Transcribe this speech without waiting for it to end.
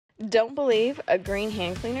Don't believe a green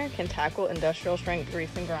hand cleaner can tackle industrial strength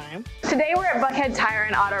grease and grime? Today we're at Buckhead Tire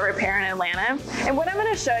and Auto Repair in Atlanta, and what I'm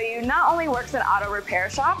going to show you not only works in auto repair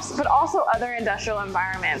shops, but also other industrial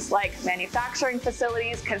environments like manufacturing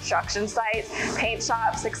facilities, construction sites, paint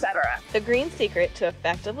shops, etc. The green secret to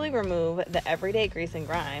effectively remove the everyday grease and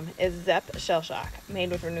grime is Zep Shell Shock,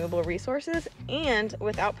 made with renewable resources and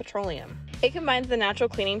without petroleum. It combines the natural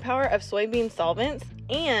cleaning power of soybean solvents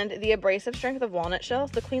and the abrasive strength of walnut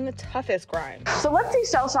shells to clean the toughest grime. So let's see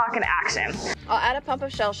Shell Shock in action. I'll add a pump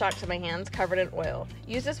of Shell Shock to my hands covered in oil.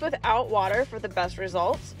 Use this without water for the best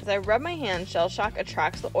results. As I rub my hands, Shell Shock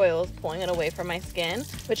attracts the oils, pulling it away from my skin,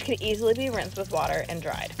 which could easily be rinsed with water and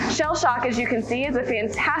dried. Shell Shock, as you can see, is a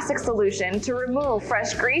fantastic solution to remove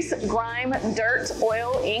fresh grease, grime, dirt,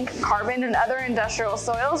 oil, ink, carbon, and other industrial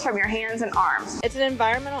soils from your hands and arms. It's an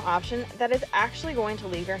environmental option that is actually going to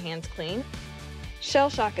leave your hands clean.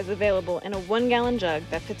 Shell Shock is available in a 1-gallon jug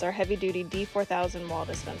that fits our heavy-duty D4000 wall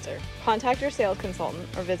dispenser. Contact your sales consultant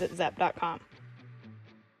or visit zep.com.